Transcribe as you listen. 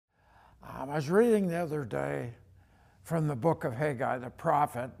I was reading the other day from the book of Haggai, the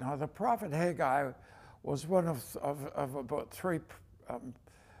prophet. Now, the prophet Haggai was one of about three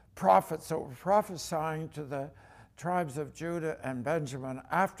prophets that were prophesying to the tribes of Judah and Benjamin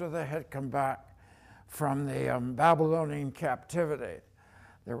after they had come back from the Babylonian captivity.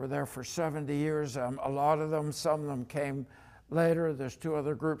 They were there for 70 years. A lot of them, some of them came later. There's two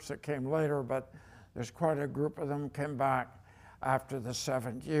other groups that came later, but there's quite a group of them came back after the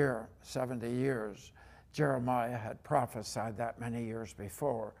 7th year, 70 years. Jeremiah had prophesied that many years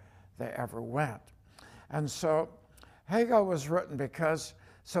before they ever went. And so Haggai was written because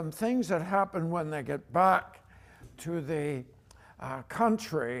some things that happen when they get back to the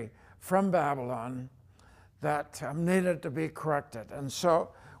country from Babylon that needed to be corrected. And so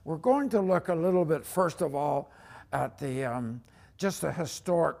we're going to look a little bit, first of all, at the just the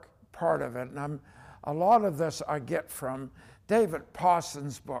historic part of it. And a lot of this I get from David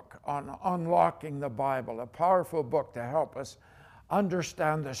Pawson's book on Unlocking the Bible, a powerful book to help us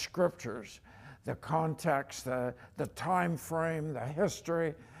understand the scriptures, the context, the time frame, the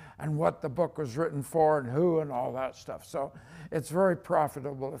history, and what the book was written for and who and all that stuff. So it's very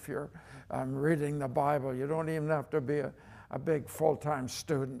profitable if you're reading the Bible. You don't even have to be a big full-time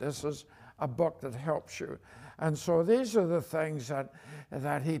student. This is a book that helps you. And so these are the things that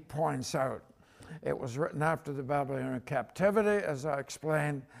he points out. It was written after the Babylonian captivity, as I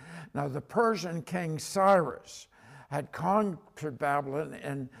explained. Now, the Persian king Cyrus had conquered Babylon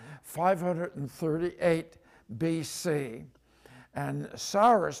in 538 BC. And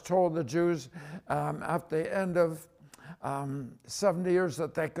Cyrus told the Jews at the end of 70 years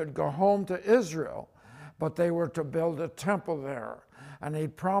that they could go home to Israel, but they were to build a temple there. And he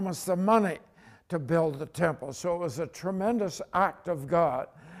promised them money to build the temple. So it was a tremendous act of God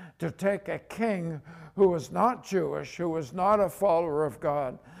to take a king who was not Jewish, who was not a follower of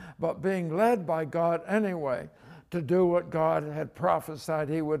God, but being led by God anyway, to do what God had prophesied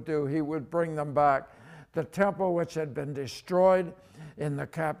he would do. He would bring them back. The temple, which had been destroyed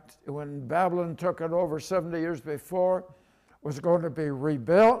when Babylon took it over 70 years before, was going to be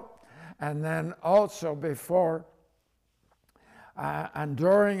rebuilt. And then also before and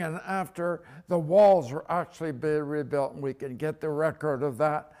during and after, the walls were actually being rebuilt. And we can get the record of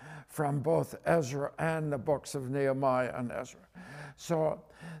that from both Ezra and the books of Nehemiah and Ezra. So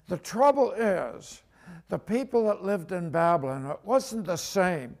the trouble is, the people that lived in Babylon, it wasn't the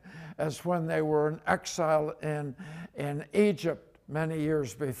same as when they were in exile in Egypt many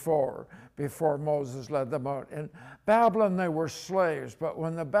years before Moses led them out. In Babylon, they were slaves, but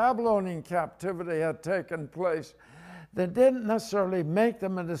when the Babylonian captivity had taken place, they didn't necessarily make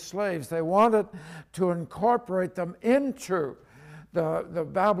them into slaves. They wanted to incorporate them into the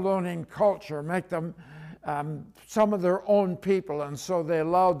Babylonian culture, make them some of their own people, and so they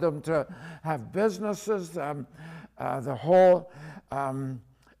allowed them to have businesses. The whole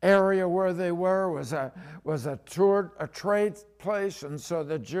area where they were was a trade place, and so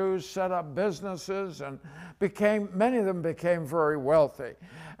the Jews set up businesses and many of them became very wealthy.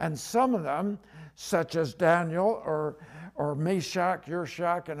 And some of them, such as Daniel or Meshach,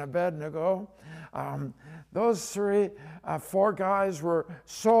 Yershak, and Abednego, those four guys were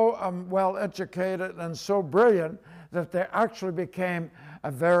so well educated and so brilliant that they actually became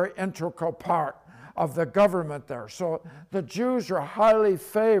a very integral part of the government there. So the Jews are highly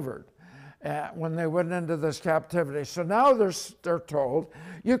favored when they went into this captivity. So now they're told,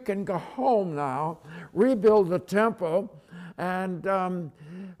 you can go home now, rebuild the temple. And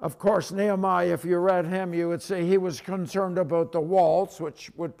of course, Nehemiah, if you read him, you would see he was concerned about the walls,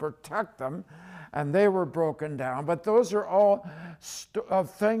 which would protect them, and they were broken down. But those are all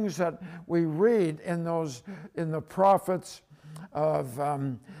things that we read in the prophets of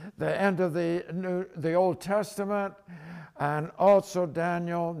the end of the Old Testament, and also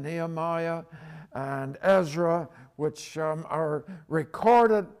Daniel, Nehemiah, and Ezra, which are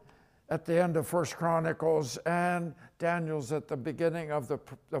recorded at the end of First Chronicles, and Daniel's at the beginning of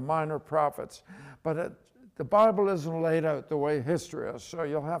the minor prophets. But the Bible isn't laid out the way history is, so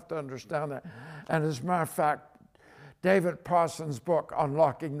you'll have to understand that. And as a matter of fact, David Pawson's book,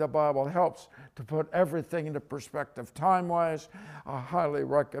 Unlocking the Bible, helps to put everything into perspective time-wise. I highly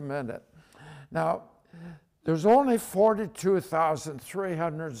recommend it. Now, there's only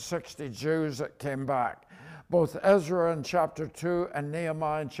 42,360 Jews that came back. Both Ezra in chapter 2 and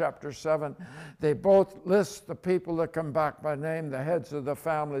Nehemiah in chapter 7, they both list the people that come back by name, the heads of the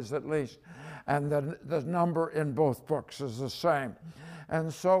families at least, and the number in both books is the same.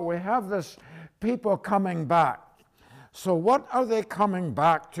 And so we have this people coming back. So what are they coming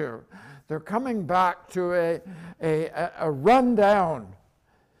back to? They're coming back to a rundown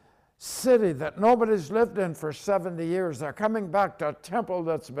city that nobody's lived in for 70 years. They're coming back to a temple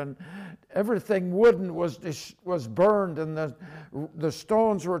that's been, everything wooden was burned, and the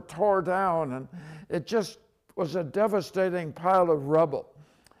stones were torn down, and it just was a devastating pile of rubble.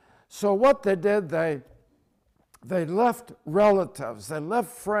 So what they did, they left relatives, they left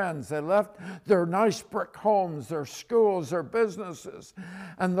friends, they left their nice brick homes, their schools, their businesses,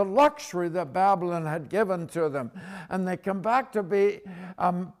 and the luxury that Babylon had given to them. And they come back to be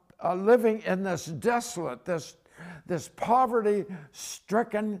living in this desolate, this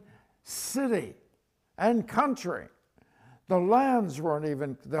poverty-stricken city and country. The lands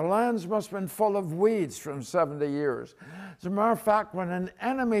must have been full of weeds from 70 years. As a matter of fact, when an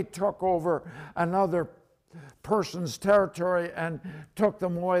enemy took over another person's territory and took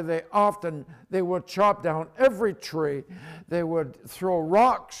them away, they would chop down every tree. They would throw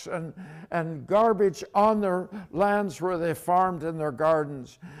rocks and garbage on their lands where they farmed in their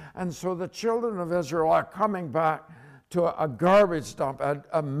gardens. And so the children of Israel are coming back to a garbage dump,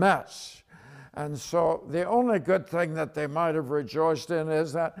 a mess. And so the only good thing that they might have rejoiced in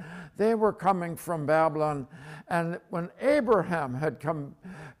is that they were coming from Babylon. And when Abraham had come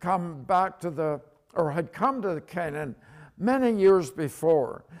back had come to Canaan many years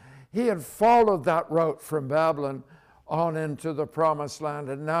before, he had followed that route from Babylon on into the promised land,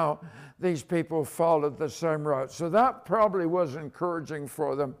 and now these people followed the same route. So that probably was encouraging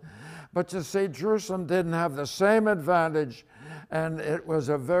for them. But you see, Jerusalem didn't have the same advantage, and it was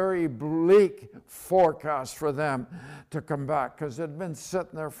a very bleak forecast for them to come back, because it had been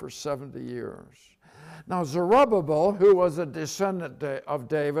sitting there for 70 years. Now Zerubbabel, who was a descendant of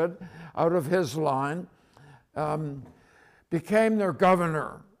David, out of his line, became their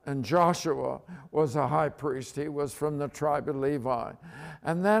governor, and Joshua was a high priest. He was from the tribe of Levi.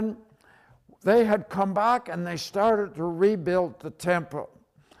 And then they had come back and they started to rebuild the temple.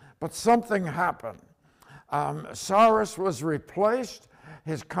 But something happened. Cyrus was replaced.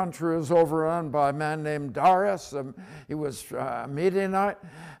 His country was overrun by a man named Darius. He was a Midianite.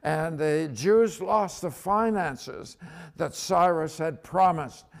 And the Jews lost the finances that Cyrus had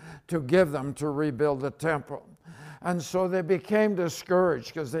promised to give them to rebuild the temple. And so they became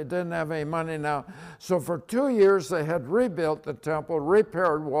discouraged because they didn't have any money now. So for 2 years they had rebuilt the temple,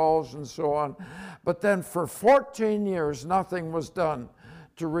 repaired walls and so on. But then for 14 years nothing was done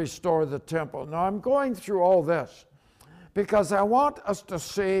to restore the temple. Now I'm going through all this because I want us to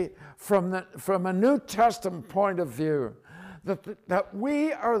see from a New Testament point of view that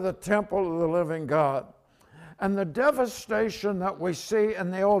we are the temple of the living God. And the devastation that we see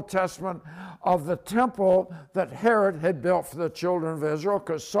in the Old Testament of the temple that Herod had built for the children of Israel,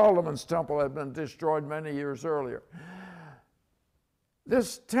 because Solomon's temple had been destroyed many years earlier.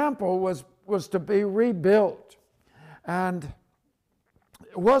 This temple was to be rebuilt, and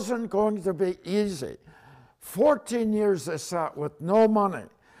it wasn't going to be easy. 14 years they sat with no money,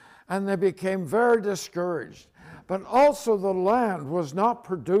 and they became very discouraged. But also the land was not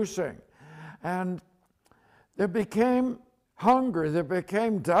producing, and they became hungry, they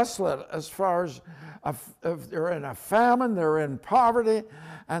became desolate as far as if they're in a famine, they're in poverty,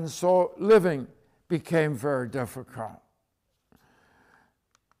 and so living became very difficult.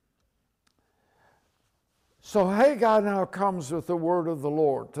 So Haggai now comes with the word of the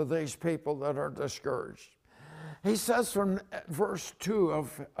Lord to these people that are discouraged. He says from verse 2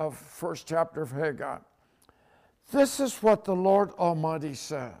 of first chapter of Haggai, "This is what the Lord Almighty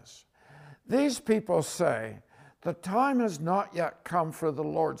says. These people say, the time has not yet come for the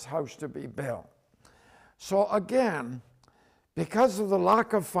Lord's house to be built." So again, because of the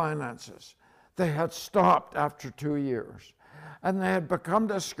lack of finances, they had stopped after 2 years, and they had become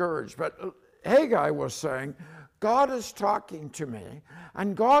discouraged. But Haggai was saying, God is talking to me,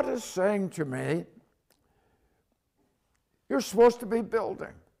 and God is saying to me, you're supposed to be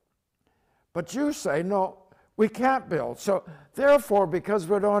building. But you say, no, we can't build. So therefore, because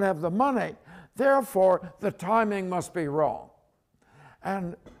we don't have the money, therefore the timing must be wrong.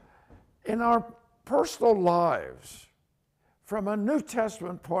 And in our personal lives, from a New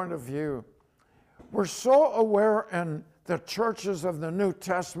Testament point of view, we're so aware in the churches of the New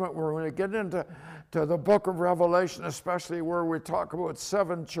Testament, where when we get into the book of Revelation, especially where we talk about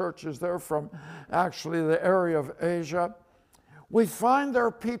 7 churches there from actually the area of Asia, we find there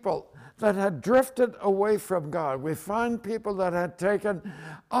are people that had drifted away from God. We find people that had taken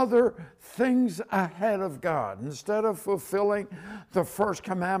other things ahead of God. Instead of fulfilling the first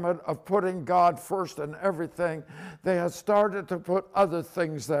commandment of putting God first in everything, they had started to put other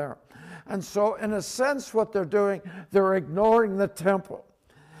things there. And so in a sense what they're doing, they're ignoring the temple.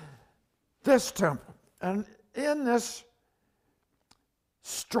 This temple. And in this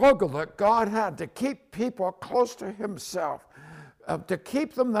struggle that God had to keep people close to himself, to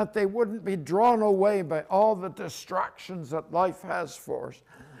keep them that they wouldn't be drawn away by all the distractions that life has for us.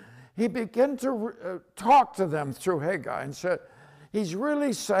 He began to talk to them through Haggai and said, he's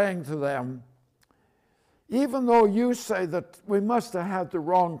really saying to them, even though you say that we must have had the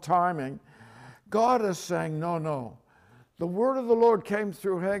wrong timing, God is saying, no. The word of the Lord came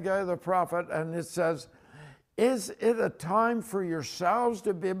through Haggai the prophet, and it says, is it a time for yourselves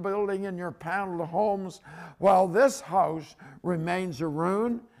to be building in your paneled homes while this house remains a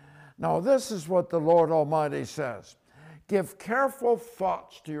ruin? Now, this is what the Lord Almighty says. Give careful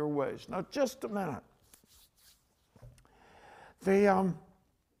thoughts to your ways. Now, just a minute. The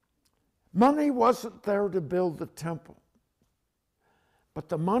money wasn't there to build the temple, but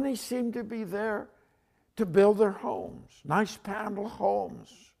the money seemed to be there to build their homes, nice paneled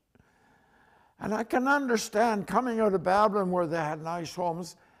homes. And I can understand coming out of Babylon where they had nice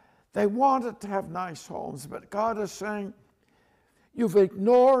homes, they wanted to have nice homes, but God is saying, you've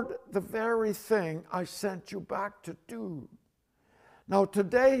ignored the very thing I sent you back to do. Now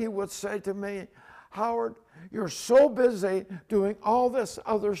today he would say to me, Howard, you're so busy doing all this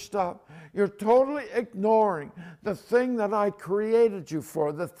other stuff. You're totally ignoring the thing that I created you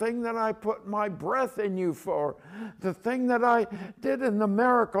for, the thing that I put my breath in you for, the thing that I did in the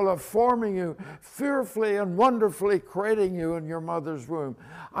miracle of forming you, fearfully and wonderfully creating you in your mother's womb.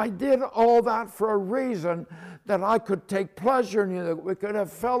 I did all that for a reason, that I could take pleasure in you, that we could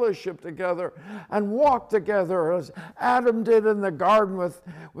have fellowship together and walk together as Adam did in the garden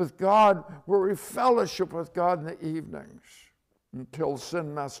with God, where we fellowship with God in the evenings until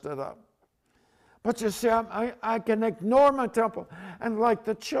sin messed it up. But you see, I can ignore my temple. And like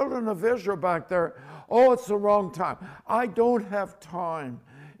the children of Israel back there, oh, it's the wrong time. I don't have time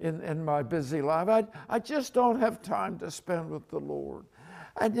in my busy life. I just don't have time to spend with the Lord.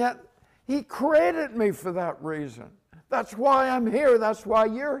 And yet, he created me for that reason. That's why I'm here. That's why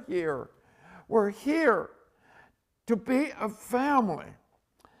you're here. We're here to be a family.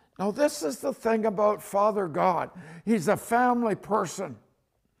 Now, this is the thing about Father God. He's a family person.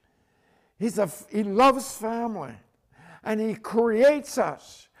 He loves family. And he creates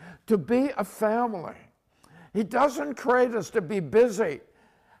us to be a family. He doesn't create us to be busy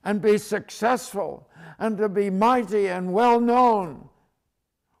and be successful and to be mighty and well-known,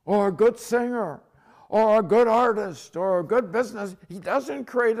 or a good singer, or a good artist, or a good business. He doesn't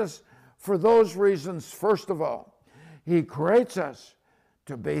create us for those reasons, first of all. He creates us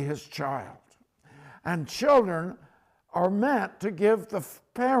to be his child. And children are meant to give the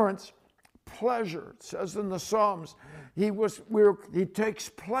parents pleasure. It says in the Psalms, he takes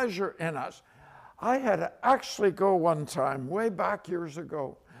pleasure in us. I had to actually go one time, way back years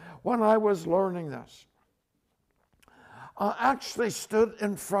ago, when I was learning this. I actually stood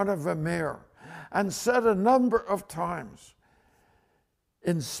in front of a mirror and said a number of times,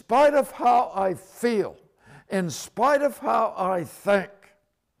 in spite of how I feel, in spite of how I think,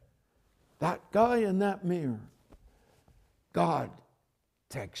 that guy in that mirror, God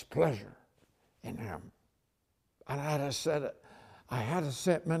takes pleasure in him. And I had to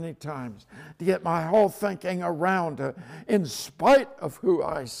say it many times to get my whole thinking around, in spite of who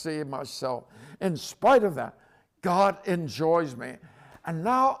I see myself, in spite of that, God enjoys me. And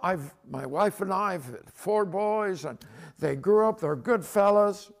now my wife and I have 4 boys, and they grew up, they're good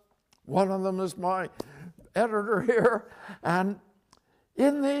fellas. One of them is my editor here. And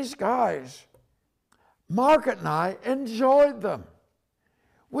in these guys, Margaret and I enjoyed them.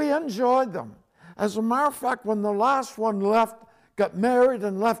 We enjoyed them. As a matter of fact, when the last one got married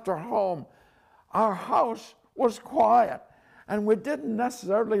and left our home, our house was quiet, and we didn't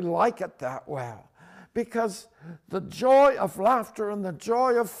necessarily like it that well, because the joy of laughter and the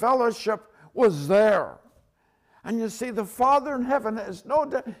joy of fellowship was there. And you see, the Father in heaven is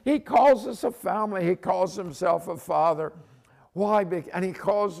he calls us a family. He calls himself a father. Why? And he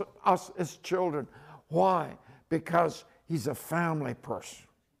calls us his children. Why? Because he's a family person.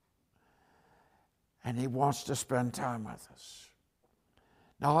 And he wants to spend time with us.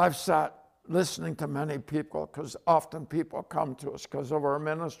 Now, I've sat listening to many people, because often people come to us because of our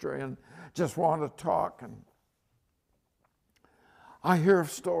ministry and just want to talk. And I hear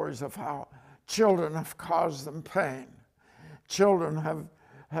stories of how children have caused them pain. Children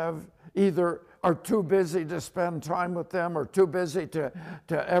have either are too busy to spend time with them, or too busy to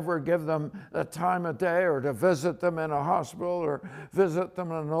ever give them the time of day, or to visit them in a hospital, or visit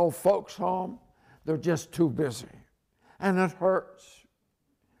them in an old folks' home. They're just too busy. And it hurts.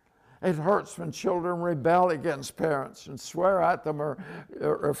 It hurts when children rebel against parents and swear at them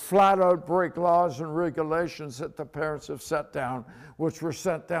or flat out break laws and regulations that the parents have set down, which were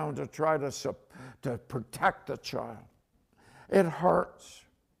set down to try to protect the child. It hurts.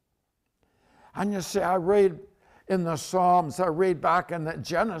 And you see, I read in the Psalms, I read back in the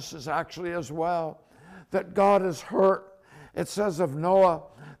Genesis actually as well, that God is hurt. It says of Noah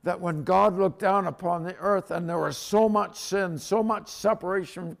that when God looked down upon the earth and there was so much sin, so much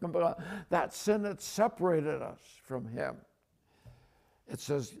separation from God, that sin had separated us from him. It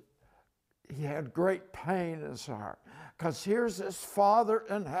says he had great pain in his heart. Because here's his Father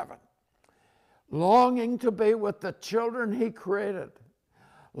in heaven, longing to be with the children he created,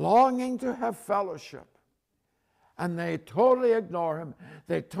 longing to have fellowship. And they totally ignore him.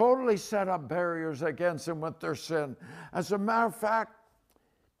 They totally set up barriers against him with their sin. As a matter of fact,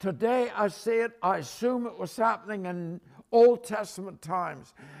 today I see it, I assume it was happening in Old Testament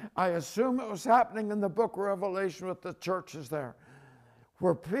times. I assume it was happening in the book of Revelation with the churches there,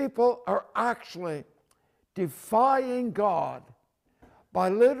 where people are actually defying God by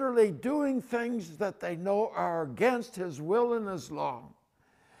literally doing things that they know are against his will and his law,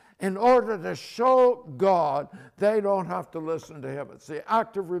 in order to show God they don't have to listen to him. It's the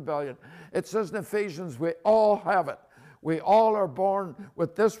act of rebellion. It says in Ephesians, we all have it. We all are born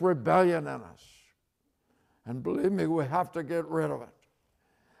with this rebellion in us. And believe me, we have to get rid of it.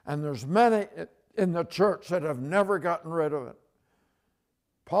 And there's many in the church that have never gotten rid of it.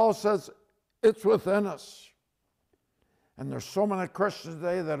 Paul says it's within us. And there's so many Christians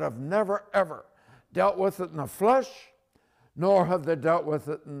today that have never, ever dealt with it in the flesh, nor have they dealt with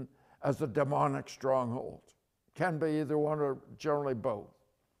it as a demonic stronghold. Can be either one or generally both.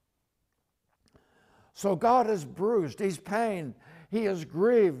 So God is bruised, he's pained, he is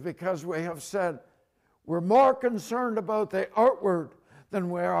grieved because we have said we're more concerned about the outward than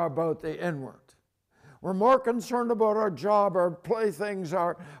we are about the inward. We're more concerned about our job, our playthings,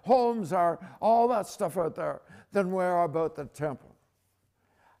 our homes, all that stuff out there than we are about the temple.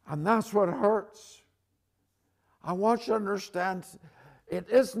 And that's what hurts. I want you to understand, it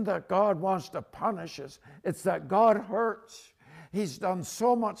isn't that God wants to punish us, it's that God hurts. He's done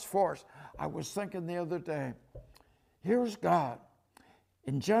so much for us. I was thinking the other day, here's God.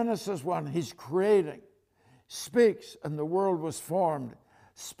 In Genesis 1, he's creating, speaks, and the world was formed,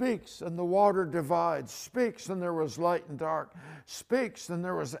 speaks, and the water divides, speaks, and there was light and dark, speaks, and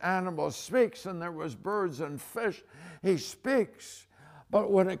there was animals, speaks, and there was birds and fish. He speaks.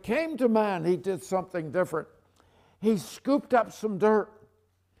 But when it came to man, he did something different. He scooped up some dirt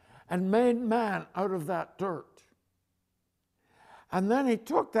and made man out of that dirt. And then he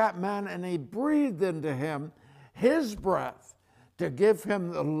took that man and he breathed into him his breath to give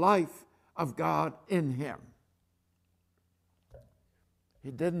him the life of God in him. He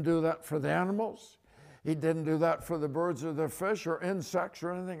didn't do that for the animals. He didn't do that for the birds or the fish or insects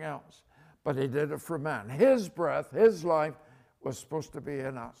or anything else. But he did it for man. His breath, his life was supposed to be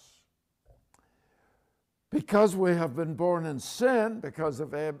in us. Because we have been born in sin, because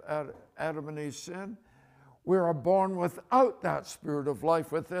of Adam and Eve's sin, we are born without that spirit of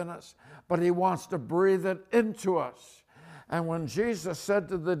life within us. But he wants to breathe it into us. And when Jesus said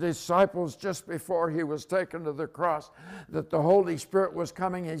to the disciples just before he was taken to the cross that the Holy Spirit was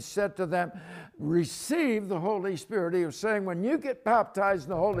coming, he said to them, receive the Holy Spirit. He was saying, when you get baptized in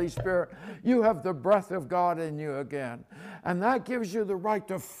the Holy Spirit, you have the breath of God in you again. And that gives you the right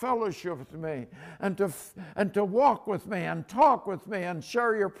to fellowship with me and to walk with me and talk with me and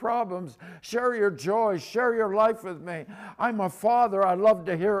share your problems, share your joys, share your life with me. I'm a father. I love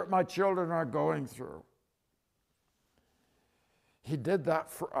to hear what my children are going through. He did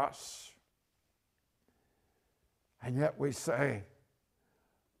that for us. And yet we say,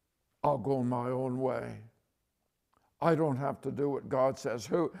 I'll go my own way. I don't have to do what God says.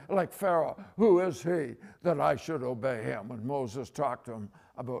 Like Pharaoh, who is he that I should obey him? When Moses talked to him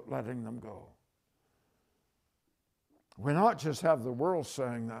about letting them go. We not just have the world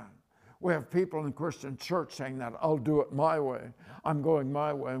saying that. We have people in the Christian church saying that, I'll do it my way. I'm going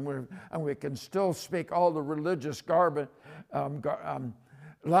my way. And we can still speak all the religious garbage,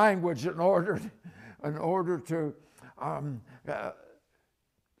 language in order to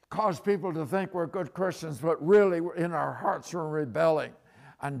cause people to think we're good Christians, but really in our hearts we're rebelling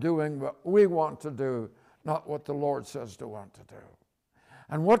and doing what we want to do, not what the Lord says to want to do.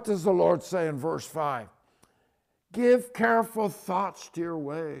 And what does the Lord say in verse 5? Give careful thoughts to your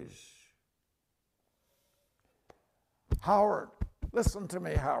ways. Howard, listen to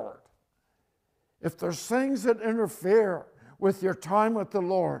me, Howard. If there's things that interfere with your time with the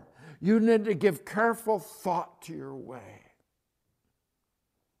Lord, you need to give careful thought to your way.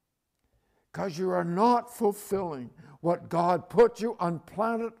 because you are not fulfilling what God put you on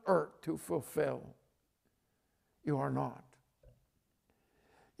planet Earth to fulfill. You are not.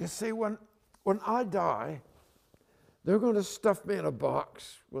 You see, when I die, they're going to stuff me in a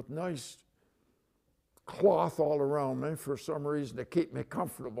box with nice cloth all around me for some reason to keep me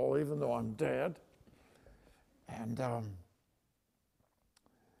comfortable, even though I'm dead. And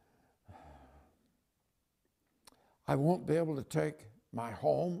I won't be able to take my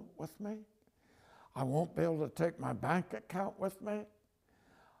home with me. I won't be able to take my bank account with me.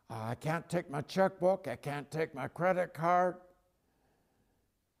 I can't take my checkbook. I can't take my credit card.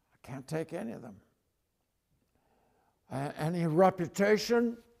 I can't take any of them. Any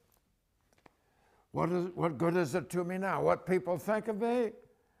reputation? What good is it to me now? What people think of me?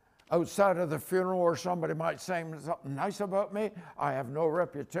 Outside of the funeral where somebody might say something nice about me, I have no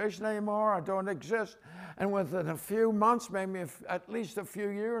reputation anymore. I don't exist. And within a few months, maybe at least a few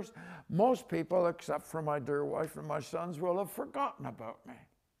years, most people, except for my dear wife and my sons, will have forgotten about me.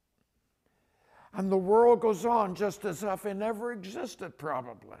 And the world goes on just as if it never existed,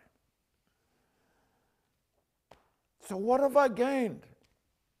 probably. So what have I gained?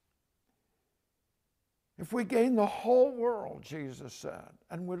 If we gain the whole world, Jesus said,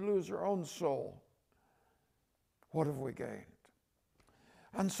 and we lose our own soul, what have we gained?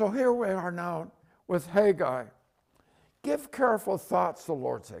 And so here we are now with Haggai. Give careful thoughts, the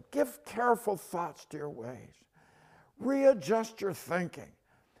Lord said. Give careful thoughts to your ways. Readjust your thinking.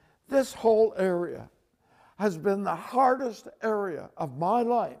 This whole area has been the hardest area of my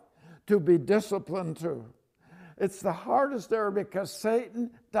life to be disciplined to. It's the hardest area because Satan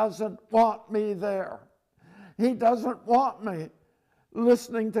doesn't want me there. He doesn't want me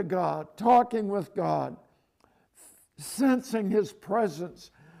listening to God, talking with God, sensing His presence,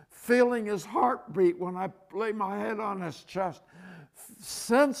 feeling His heartbeat when I lay my head on His chest,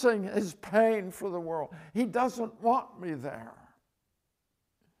 sensing His pain for the world. He doesn't want me there.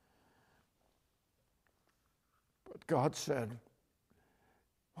 But God said,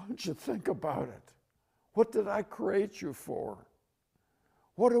 why don't you think about it? What did I create you for?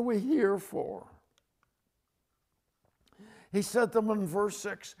 What are we here for? He said to them in verse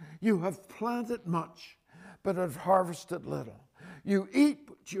 6, you have planted much, but have harvested little. You eat,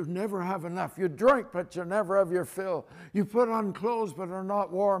 but you never have enough. You drink, but you never have your fill. You put on clothes, but are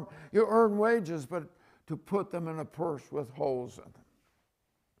not warm. You earn wages, but to put them in a purse with holes in them.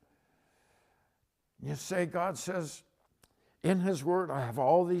 You say, God says, in His Word, I have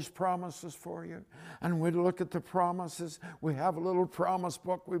all these promises for you. And we look at the promises. We have a little promise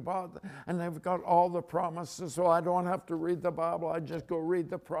book we bought, and they've got all the promises, so I don't have to read the Bible. I just go read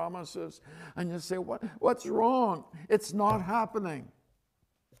the promises. And you say, what's wrong? It's not happening.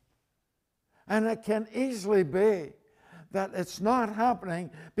 And it can easily be that it's not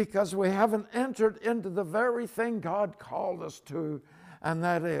happening because we haven't entered into the very thing God called us to, and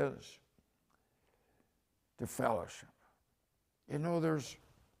that is to fellowship. You know, there's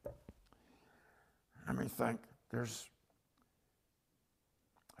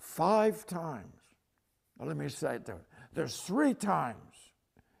 5 times, well, let me say it there. There's 3 times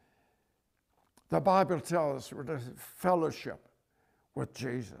the Bible tells us we're to fellowship with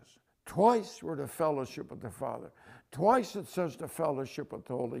Jesus. Twice we're to fellowship with the Father. Twice it says to fellowship with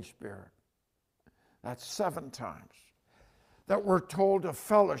the Holy Spirit. That's 7 times that we're told to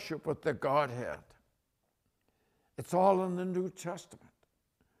fellowship with the Godhead. It's all in the New Testament.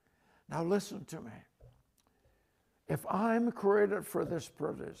 Now listen to me. If I'm created for this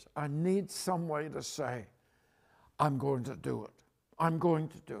purpose, I need some way to say, I'm going to do it. I'm going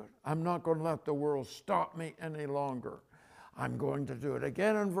to do it. I'm not going to let the world stop me any longer. I'm going to do it.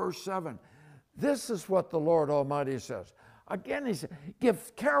 Again in verse 7, this is what the Lord Almighty says. Again He says,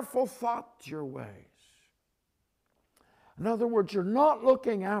 give careful thought to your ways. In other words, you're not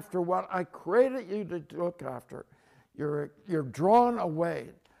looking after what I created you to look after. You're drawn away,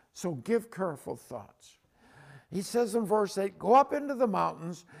 so give careful thoughts. He says in verse 8, go up into the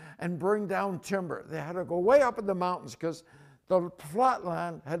mountains and bring down timber. They had to go way up in the mountains because the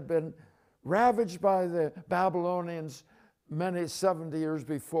flatland had been ravaged by the Babylonians many 70 years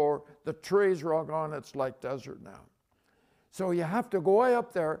before. The trees were all gone. It's like desert now. So you have to go way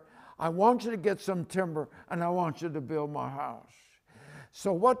up there. I want you to get some timber, and I want you to build my house.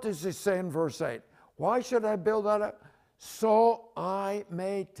 So what does he say in verse 8? Why should I build that up? So I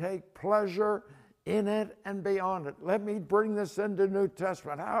may take pleasure in it and beyond it. Let me bring this into New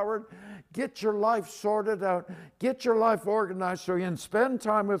Testament. Howard, get your life sorted out. Get your life organized so you can spend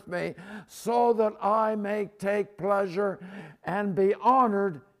time with me so that I may take pleasure and be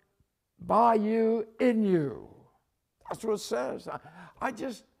honored by you in you. That's what it says.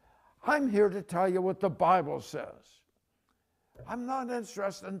 I'm here to tell you what the Bible says. I'm not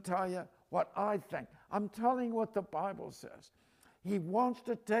interested in telling you what I think. I'm telling you what the Bible says. He wants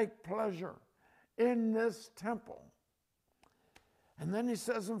to take pleasure in this temple. And then he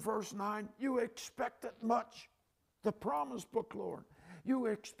says in verse 9, you expected much. The promise book, Lord. You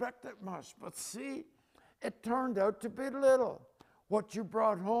expected much. But see, it turned out to be little. What you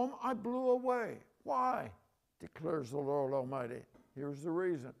brought home, I blew away. Why? Declares the Lord Almighty. Here's the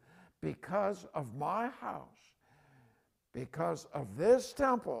reason. Because of my house, because of this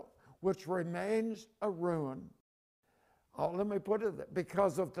temple, which remains a ruin. Oh, let me put it,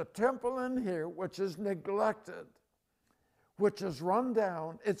 because of the temple in here, which is neglected, which is run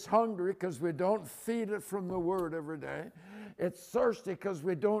down. It's hungry because we don't feed it from the Word every day. It's thirsty because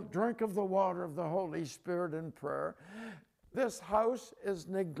we don't drink of the water of the Holy Spirit in prayer. This house is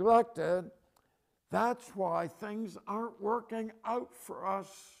neglected. That's why things aren't working out for us,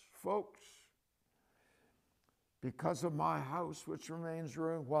 folks. Because of my house, which remains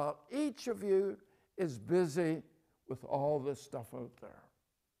ruined, while each of you is busy with all this stuff out there.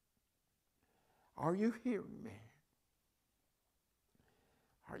 Are you hearing me?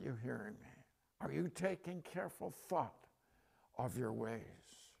 Are you hearing me? Are you taking careful thought of your ways?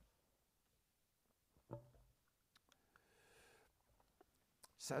 It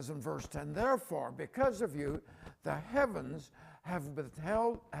says in verse 10, therefore, because of you, the heavens have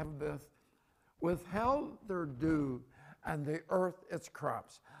withheld their dew, and the earth its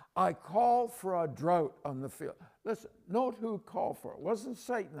crops. I call for a drought on the field. Listen, note who called for it. It wasn't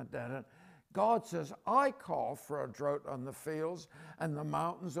Satan that did it. God says, I call for a drought on the fields and the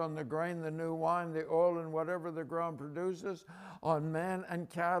mountains, on the grain, the new wine, the oil, and whatever the ground produces, on men and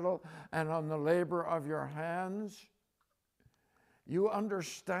cattle, and on the labor of your hands. You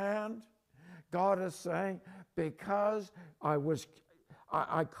understand? God is saying, because I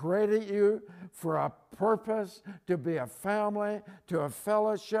created you for a purpose, to be a family, to a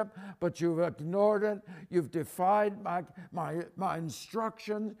fellowship, but you've ignored it. You've defied my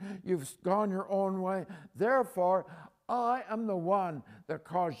instructions. You've gone your own way. Therefore, I am the one that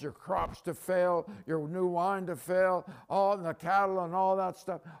caused your crops to fail, your new wine to fail, all the cattle and all that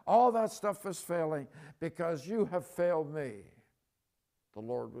stuff. All that stuff is failing because you have failed me, the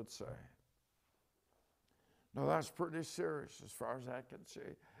Lord would say. Now, that's pretty serious as far as I can see.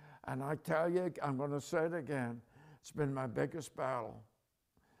 And I tell you, I'm going to say it again, it's been my biggest battle.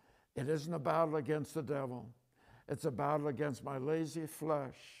 It isn't a battle against the devil. It's a battle against my lazy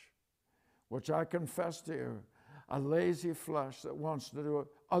flesh, which I confess to you, a lazy flesh that wants to do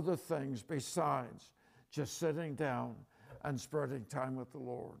other things besides just sitting down and spending time with the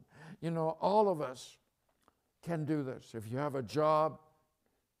Lord. You know, all of us can do this. If you have a job,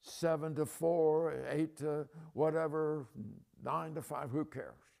 7 to 4, 8 to whatever, 9 to 5, who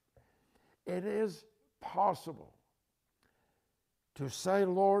cares? It is possible to say,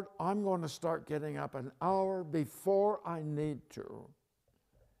 Lord, I'm going to start getting up an hour before I need to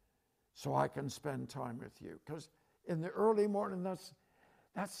so I can spend time with you. Because in the early morning, that's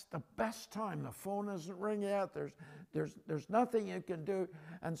the best time. The phone isn't ringing yet. There's nothing you can do.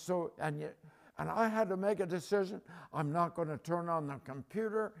 And I had to make a decision. I'm not going to turn on the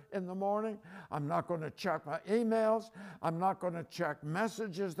computer in the morning. I'm not going to check my emails. I'm not going to check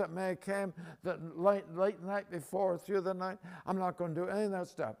messages that may have come late night before or through the night. I'm not going to do any of that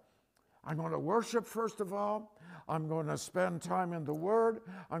stuff. I'm going to worship first of all. I'm going to spend time in the Word.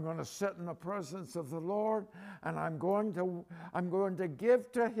 I'm going to sit in the presence of the Lord, and I'm going to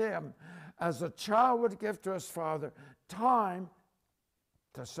give to Him, as a child would give to his father, time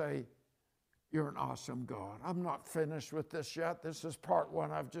to say, you're an awesome God. I'm not finished with this yet. This is part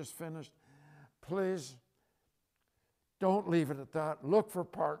 1. I've just finished. Please don't leave it at that. Look for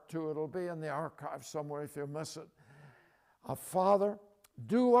part 2. It'll be in the archive somewhere if you miss it. Father,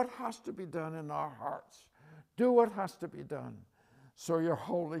 do what has to be done in our hearts. Do what has to be done so your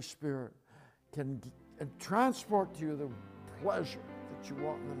Holy Spirit can transport to you the pleasure that you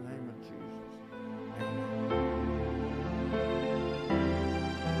want in the name of Jesus. Amen.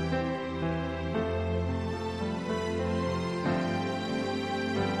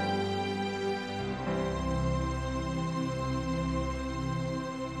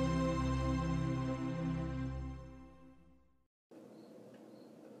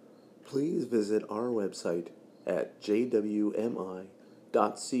 Please visit our website at jwmi.ca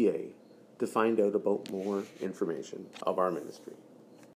to find out about more information of our ministry.